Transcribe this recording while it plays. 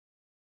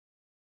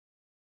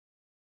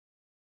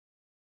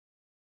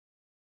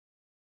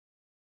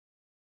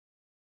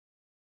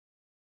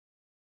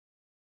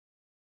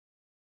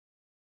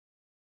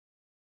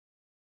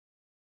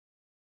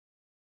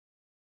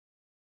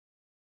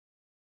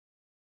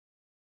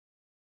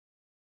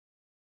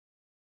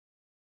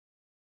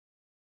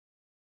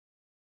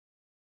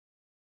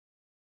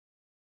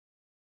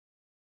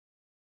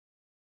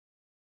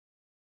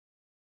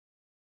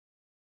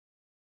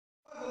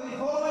The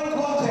following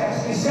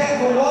contest is set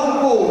for one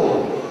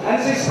fall,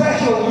 and it's a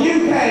special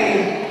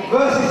UK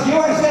versus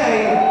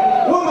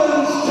USA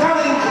Women's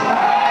Challenge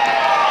match.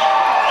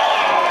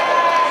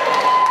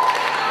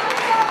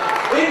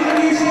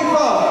 Introducing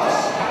first.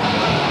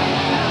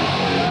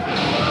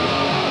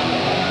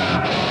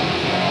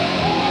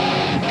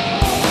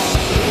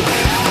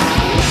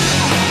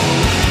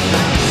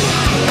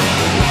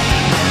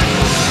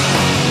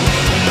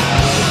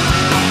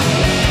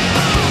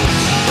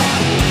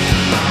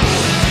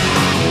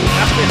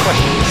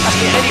 Ask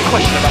me any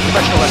question about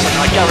professional wrestling,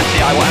 I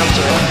guarantee I will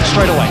answer it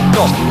straight away.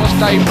 Go on. What's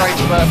Dave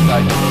Rain's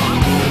birthday?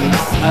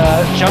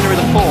 January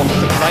the 4th,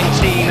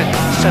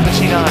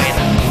 1979.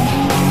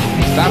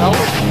 He's that old?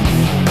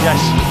 Yes,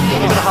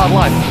 he's had a hard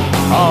life.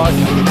 Oh,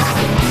 okay.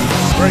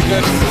 Very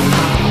good.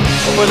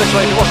 Put it this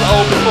way, if he wasn't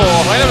old before,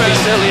 Wait a minute.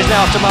 he certainly is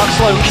now after Mark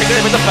Sloan kicked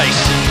him in the face.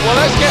 Well,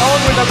 let's get on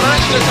with the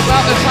match that's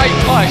about to take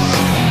place.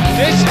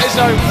 This is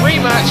a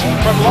rematch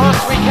from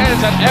last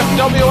weekend at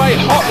FWA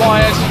Hot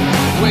Wires,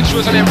 which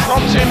was an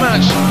impromptu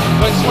match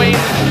between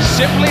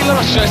Simply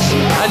Luscious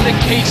and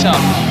Nikita.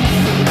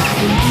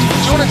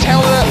 Do you want to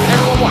tell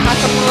everyone what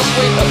happened last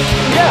week?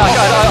 Yeah,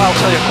 I'll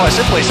tell you quite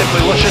simply.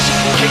 Simply Luscious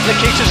kicked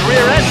Nikita's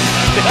rear end.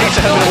 Nikita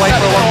had been away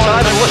for a long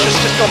time, and Luscious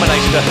just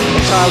dominated her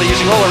entirely,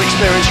 using all her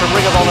experience from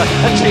Ring of Honor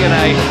and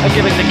TNA, and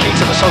giving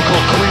Nikita the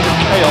so-called Queen of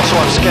Chaos, so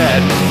I'm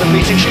scared, the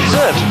beating she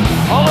deserved.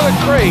 I will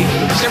agree,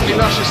 Simply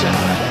Luscious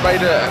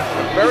made a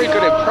very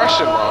good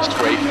impression last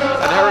week,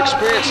 and her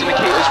experience in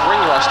Nikita's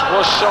ring rust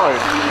was shown.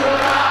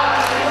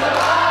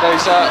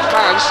 Those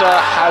fans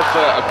have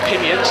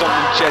opinions on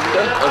the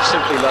gender of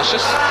Simply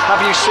Luscious.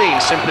 Have you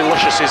seen Simply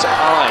Luscious's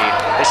eye?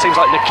 It seems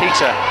like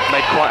Nikita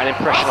made quite an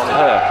impression on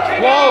her.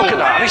 Whoa! Look at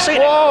that, have you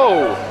seen it?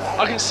 Whoa!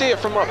 I can see it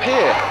from up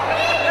here.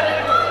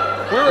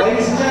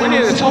 We're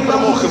near the top of the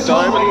Morecambe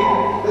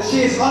Dome. That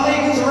she is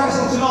unable to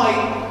wrestle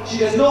tonight. She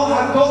does not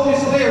have doctor's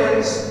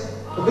clearance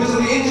because of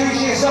the injury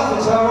she has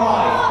suffered to her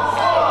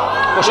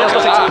eye. Well, she has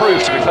nothing to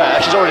prove, to be fair.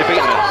 She's already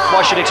beaten her.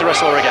 Why should she need to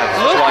wrestle her again?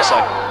 That's what I say.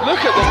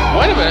 Look at the...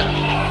 Wait a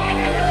minute.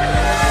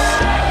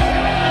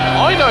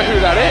 I know who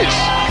that is.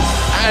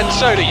 And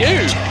so do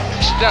you.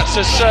 That's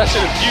a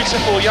certain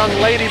beautiful young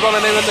lady by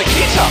the name of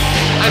Nikita.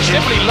 And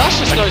Simply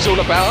Luscious knows all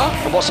about her.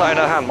 And what's that in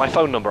her hand? My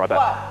phone number, I bet.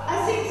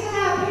 I seem to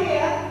have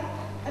here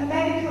a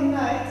medical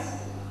note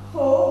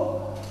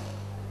for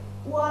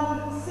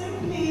one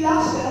Simply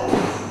Luscious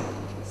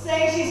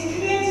saying she's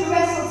cleared to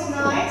wrestle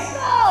tonight.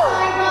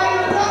 Signed by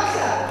your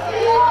doctor.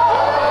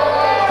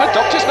 Her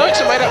doctor's notes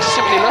are made up to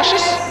Simply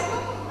Luscious?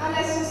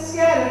 Unless you're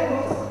scared, of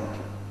course.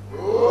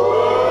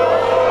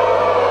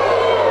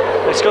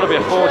 It's got to be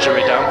a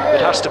forgery, Dan.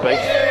 It has to be.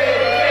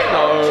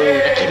 No,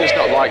 Nikita's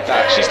not like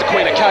that. She's the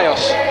Queen of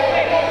Chaos.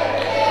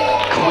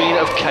 Queen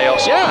of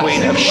Chaos, Yeah.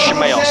 Queen of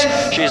Schmaos.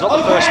 She is not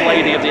the first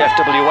lady of the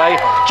FWA.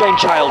 Jane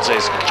Childs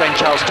is. Jane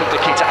Childs took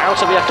Nikita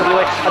out of the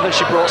FWA, and then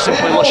she brought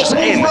Simply Luscious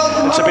in.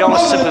 And to be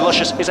honest, Simply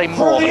Luscious is a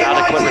more than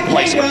adequate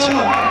replacement.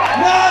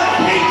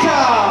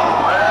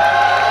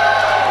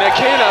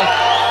 Nikita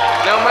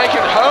now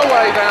making her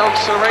way down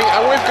to the ring,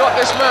 and we've got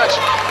this match.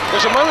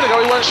 There's a moment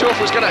ago we weren't sure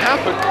if it was going to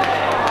happen.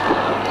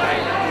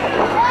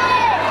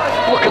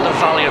 Look at the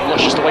Valley of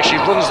Luscious, the way she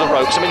runs the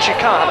ropes. I mean, she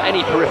can't have any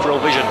peripheral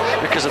vision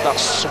because of that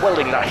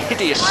swelling, that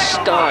hideous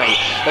sty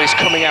that is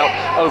coming out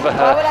over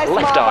her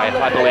left eye,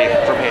 I believe,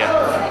 from here.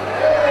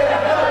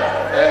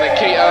 And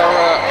Nikita,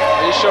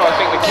 are you sure? I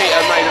think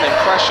Nikita made an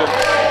impression.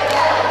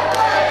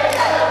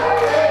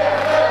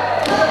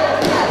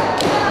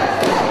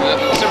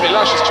 Simply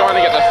Luscious trying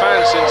to get the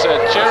fans into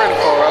cheering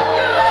for her.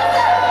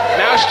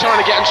 Now she's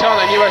trying to get them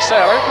chanting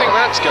USA. I don't think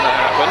that's going to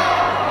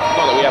happen.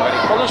 Not that we have any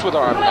problems with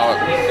our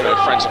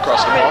friends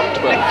across the pond,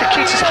 but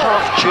Nikita's half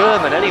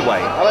German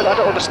anyway. I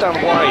don't understand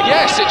why.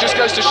 yes, it just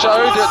goes to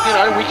show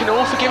that we can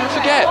all forgive and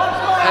forget.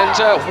 And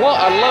what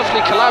a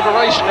lovely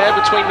collaboration there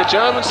between the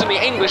Germans and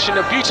the English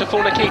in a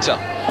beautiful Nikita.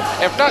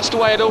 If that's the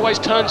way it always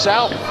turns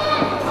out,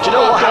 Do you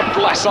know what God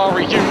bless our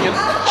reunion.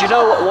 Do you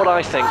know what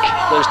I think?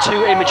 There's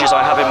two images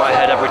I have in my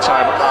head every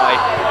time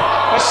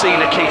I see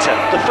Nikita.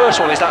 The first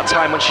one is that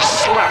time when she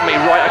slapped me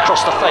right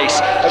across the face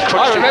at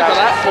Crunch I remember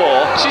that.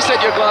 2004. She said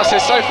your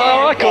glasses so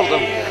far, I called them.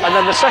 And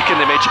then the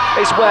second image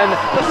is when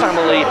the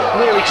family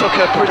nearly took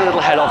her pretty little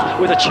head off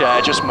with a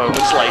chair just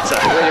moments later.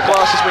 Well, your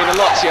glasses mean a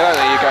lot to you, don't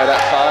they? You go that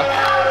far.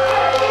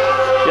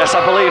 Yes, I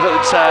believe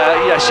that,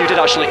 yes, you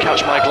did actually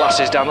catch my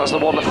glasses down. That's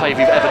the one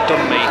favour you've ever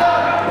done me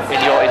in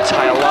your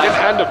entire life. I've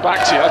handed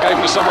back to you, I gave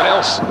them to someone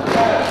else.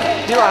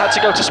 You know, I had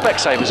to go to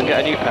Specsavers and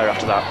get a new pair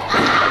after that.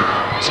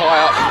 Tie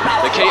up,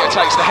 Nikita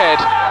takes the head.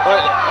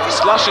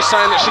 Luscious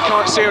saying that she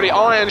can't see the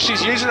eye, and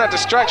she's using that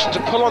distraction to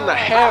pull on the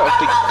hair of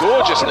the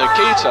gorgeous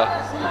Nikita.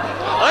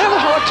 I have a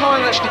hard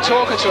time actually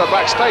talking to her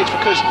backstage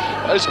because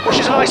Well,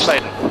 she's an ice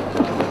maiden.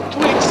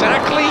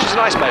 Exactly. She's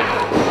an ice maiden.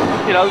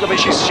 You know, I mean,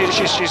 she's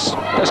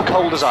as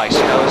cold as ice.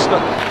 You know, it's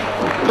not.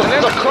 And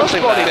there's a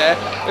crossbody there,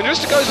 and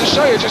just goes to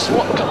show you just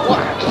what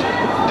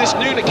this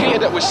new Nikita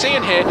that we're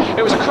seeing here.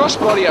 It was a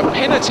crossbody, a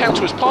pin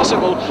attempt was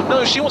possible.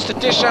 No, she wants to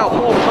dish out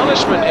more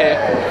punishment here.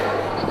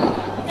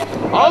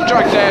 Arm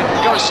drag there,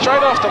 going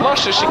straight after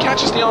Luscious. She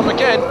catches the arm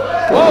again.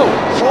 Whoa,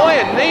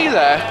 flying knee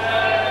there.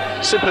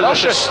 Simply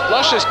Luscious.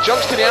 Luscious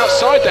jumps to the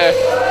outside there.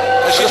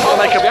 I just want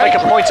to make a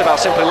point about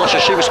Simply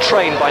Luscious. She was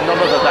trained by none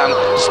other than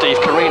Steve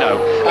Carino.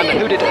 And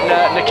who did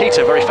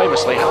Nikita very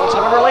famously have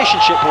a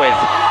relationship with?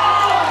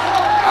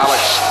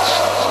 Alex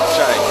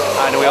Shane.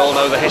 And we all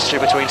know the history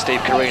between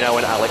Steve Carino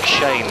and Alex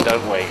Shane,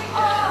 don't we?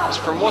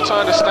 From what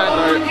I understand,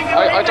 though,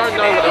 I don't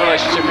know what the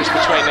relationship is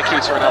between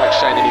Nikita and Alex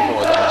Shane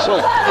anymore, though. So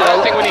Well, I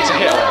don't think we need to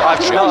hit on that.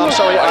 I'm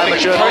sorry, I'm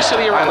a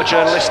I'm a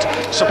journalist.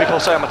 Some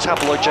people say I'm a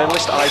tabloid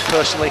journalist. I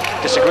personally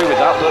disagree with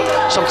that,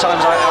 but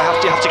sometimes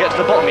you have to get to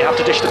the bottom, you have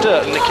to dish the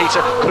dirt, and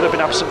Nikita could have been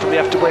absent from the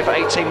FWA for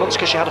 18 months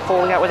because she had a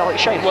falling out with Alex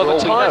Shane. Well,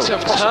 the tides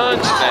have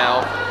turned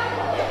now.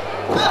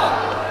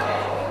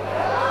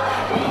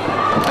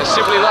 And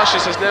Simply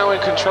Luscious is now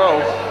in control.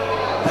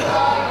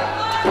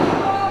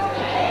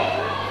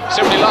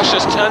 Simply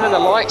Luscious turning the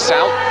lights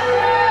out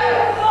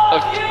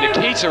of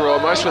Nikita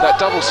almost with that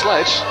double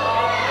sledge.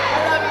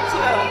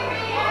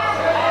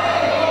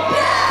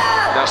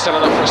 Now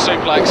setting up for a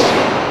suplex.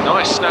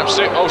 Nice snap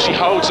suit. Oh, she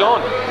holds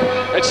on.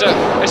 It's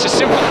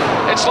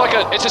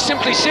a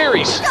Simply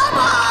series.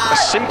 A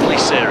Simply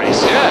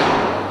series? Yeah.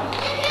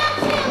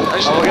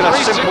 We're going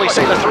to simply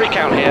see the 3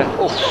 count here.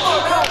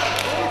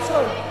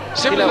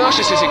 Simply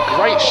Luscious is in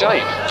great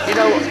shape. You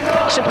know,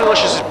 Simply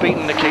Luscious has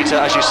beaten Nikita,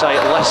 as you say,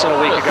 less than a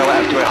week ago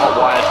at FWA Hot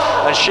Wired,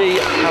 and she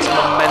has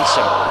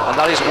momentum, and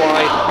that is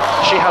why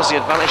she has the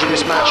advantage in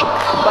this match.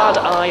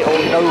 Bad eye or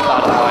no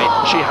bad eye,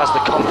 she has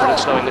the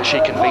confidence knowing that she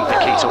can beat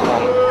Nikita 1,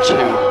 2,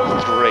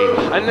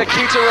 3. And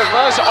Nikita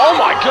reverse. Oh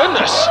my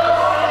goodness!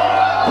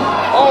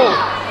 Oh,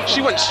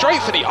 she went straight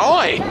for the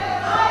eye.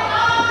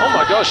 Oh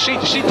my gosh, she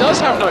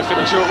does have no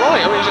feeling to her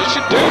right. I mean, she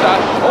should do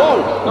that. Oh,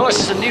 nice.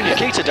 This is a new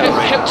Nikita, don't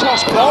we? Hip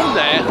toss bomb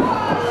there.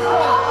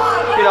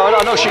 You know,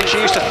 I know she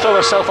used to throw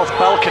herself off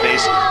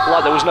balconies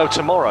like there was no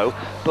tomorrow,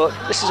 but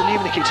this is a new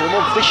Nikita, a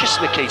more vicious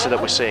Nikita that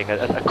we're seeing,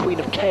 a queen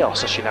of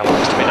chaos, as she now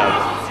likes to be known.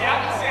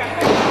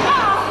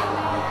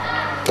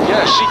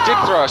 Yeah, she did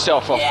throw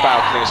herself off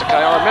balconies,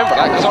 okay, I remember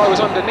that, because I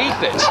was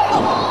underneath it.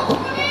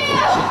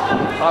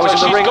 I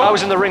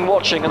was in the ring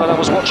watching, and then I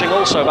was watching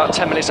also about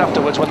 10 minutes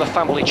afterwards when the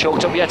family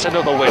chalked up yet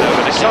another win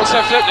over Nikita.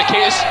 Sunset flip,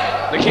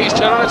 Nikita's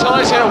turn on the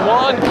ties here.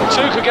 1, 2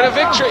 could get a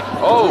victory.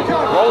 Oh,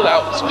 roll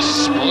out,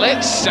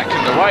 split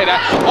second away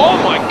there. Oh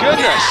my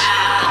goodness!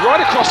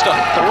 Right across the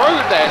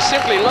throat there,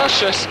 Simply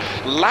Luscious,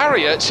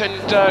 lariat,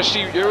 and I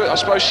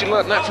suppose she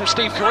learnt that from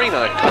Steve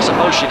Carino. I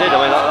suppose she did.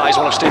 I mean, that is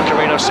one of Steve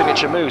Carino's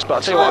signature moves, but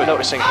I'll tell you what we're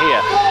noticing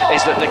here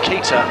is that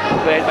Nikita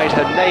made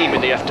her name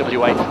in the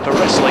FWA for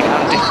wrestling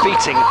and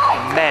defeating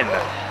men.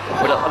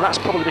 And that's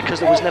probably because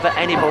there was never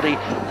anybody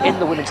in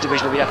the women's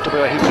division of the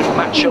FWA who could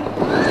match up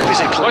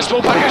physically nice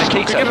ball package. with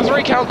Nikita. We get a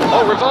 3 count.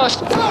 Oh,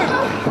 reversed.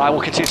 I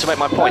will continue to make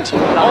my point.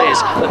 That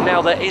is that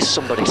now there is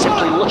somebody,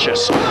 Simply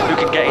Luscious, who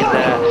can get in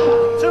there,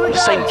 the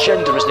same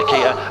gender as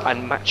Nikita,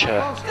 and match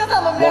her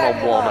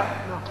one-on-one,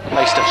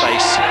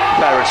 face-to-face,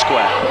 fair and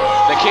square.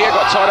 Nikita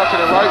got tied up in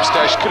the ropes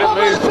there. She couldn't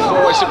move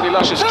before Simply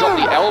Luscious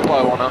dropped the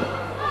elbow on her.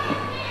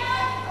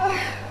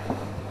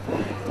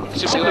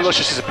 Simply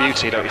Luscious is a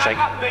beauty, don't you think?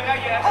 I'm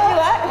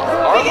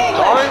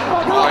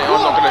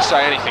not going to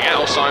say anything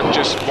else. I'm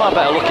just far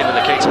better looking than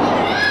Nikita.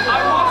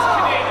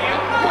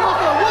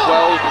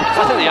 Well,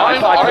 I think the eye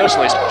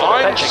personally is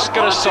I'm just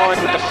going to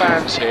side with the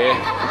fans here.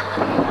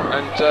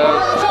 And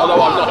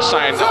although I'm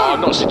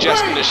not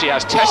suggesting that she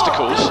has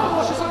testicles.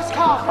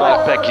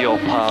 I beg your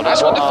pardon.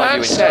 That's what the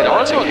fans said.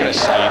 I'm not going to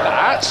say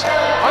that.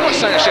 I'm not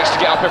saying she has to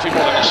get up every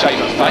morning and shave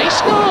her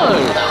face. No.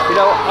 You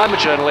know, I'm a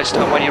journalist,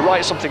 and when you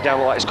write something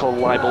down like it's called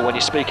libel, when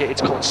you speak it,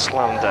 it's called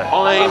slander.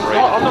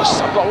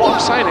 But what I'm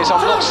saying is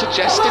I'm not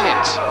suggesting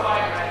it.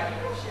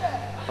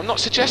 I'm not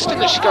suggesting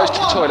that she goes to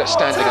the toilet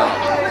standing up.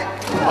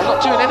 I'm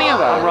not doing any of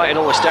that. I'm writing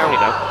all this down, you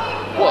know.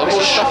 What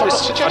stuff I'm not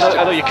suggesting?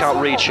 I know you can't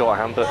read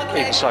shorthand, but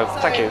even so,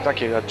 thank you.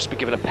 I've just been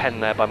given a pen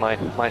there by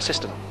my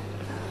assistant.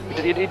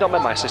 You've not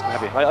met my assistant,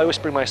 have you? I always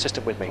bring my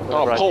assistant with me.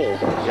 Oh, right. Paul.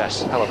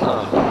 Yes, hello.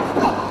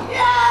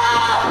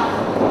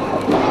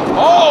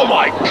 Oh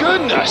my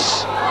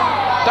goodness!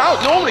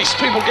 That normally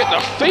people get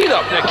their feet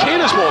up.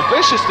 Nikita's more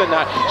vicious than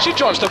that. She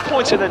drives the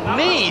point of the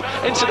knee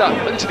into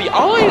the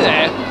eye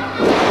there.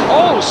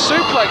 Oh,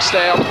 suplex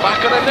there on the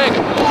back of the neck.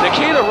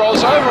 Nikita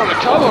rolls over on the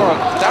cover.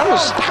 That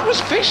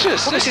was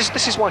vicious. Well,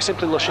 this is why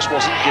Simply Luscious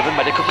wasn't given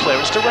medical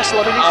clearance to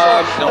wrestle. I mean,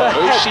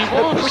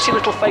 her pretty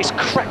little face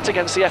cracked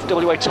against the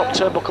FWA top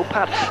turnbuckle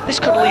pad. This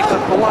could leave her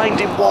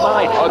blind in one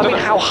eye. I mean,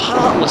 how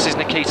heartless is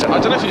Nikita?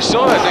 I don't know if you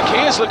saw it.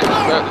 Nikita's looking.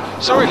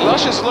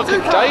 Luscious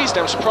looking dazed.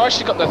 I'm surprised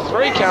she got the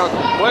 3 count.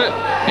 Well,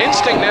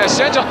 instinct there,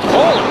 centre.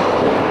 Oh,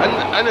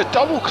 and a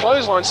double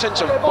clothesline sent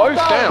them both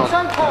down.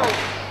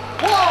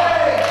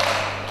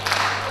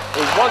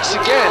 And once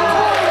again,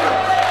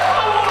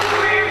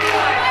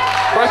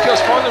 both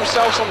girls find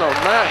themselves on the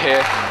mat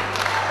here.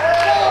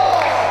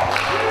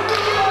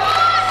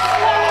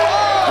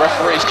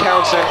 Referees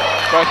counting.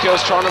 Both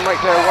girls trying to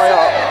make their way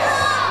up.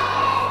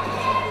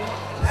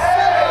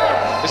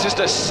 This is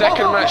the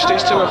second match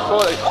these two have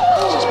fought.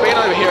 It's been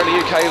over here in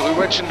the UK. We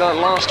mentioned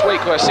last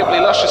week where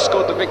Simply Luscious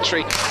scored the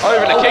victory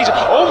over Nikita.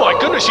 Oh my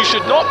goodness, you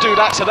should not do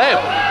that to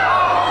them.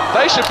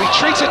 They should be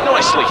treated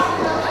nicely.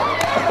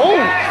 Oh,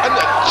 and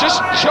just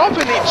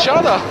chopping each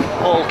other.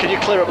 Oh, can you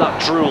clear up that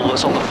drool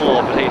that's on the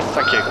floor? But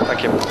thank you.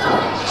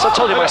 So I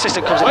told you my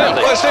assistant comes in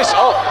handy. What's this?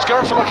 Oh, it's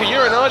going for like a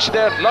urinage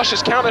there.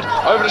 Luscious countered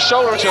over the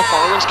shoulder into a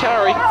fireman's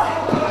carry.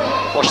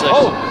 Watch this.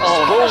 Oh,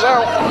 balls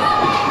out.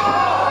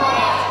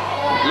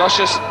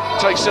 Luscious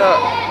takes a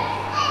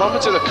bump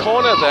into the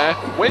corner there,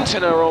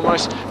 winting her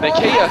almost.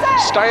 Nikita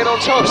staying on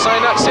top,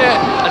 saying that's it.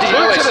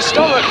 Move to the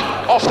stomach,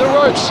 off the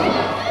ropes.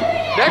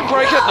 Neck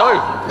breaker,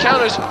 no,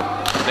 counters.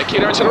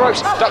 Nikita into the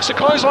ropes, ducks the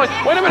clothesline.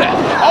 Wait a minute.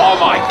 Oh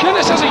my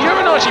goodness, there's a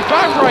urinage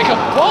backbreaker.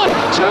 1,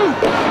 2.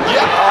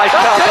 Yeah, I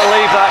can't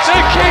believe that.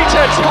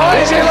 Nikita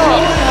ties it up.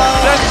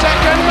 The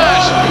second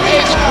match,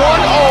 it's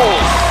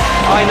 1-all.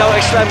 I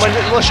noticed then when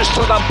Luscious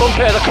took that bump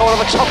here, the corner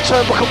of the top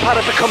turnbuckle pad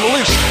had become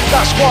loose.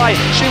 That's why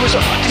she was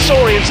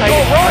disorientated.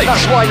 You're right.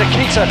 That's why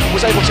Nikita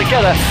was able to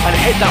get her and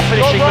hit that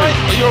finishing move.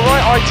 You're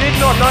right, I did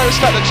not notice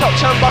that the top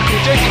turnbuckle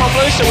did come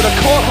loose. It would have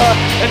caught her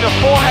in the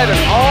forehead and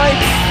eye.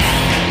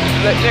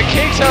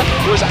 Nikita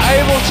was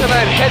able to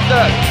then hit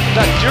that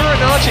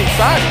urinage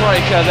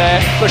backbreaker there.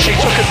 But she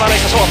took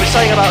advantage. That's what I've been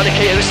saying about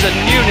Nikita. This is a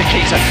new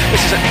Nikita. This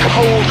is a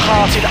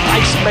cold-hearted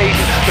ice maiden,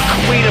 the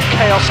queen of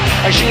chaos,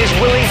 and she is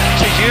willing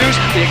to use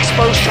the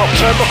exposed top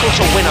turnbuckle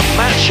to win a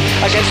match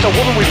against a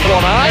woman with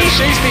one eye. And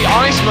she's the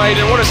ice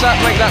maiden. What does that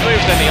make that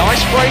move then? The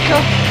icebreaker?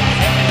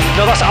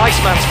 No, that's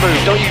Iceman's move.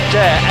 Don't you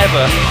dare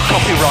ever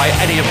copyright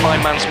any of my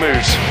man's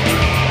moves.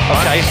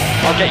 Okay?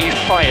 I'll get you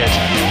fired.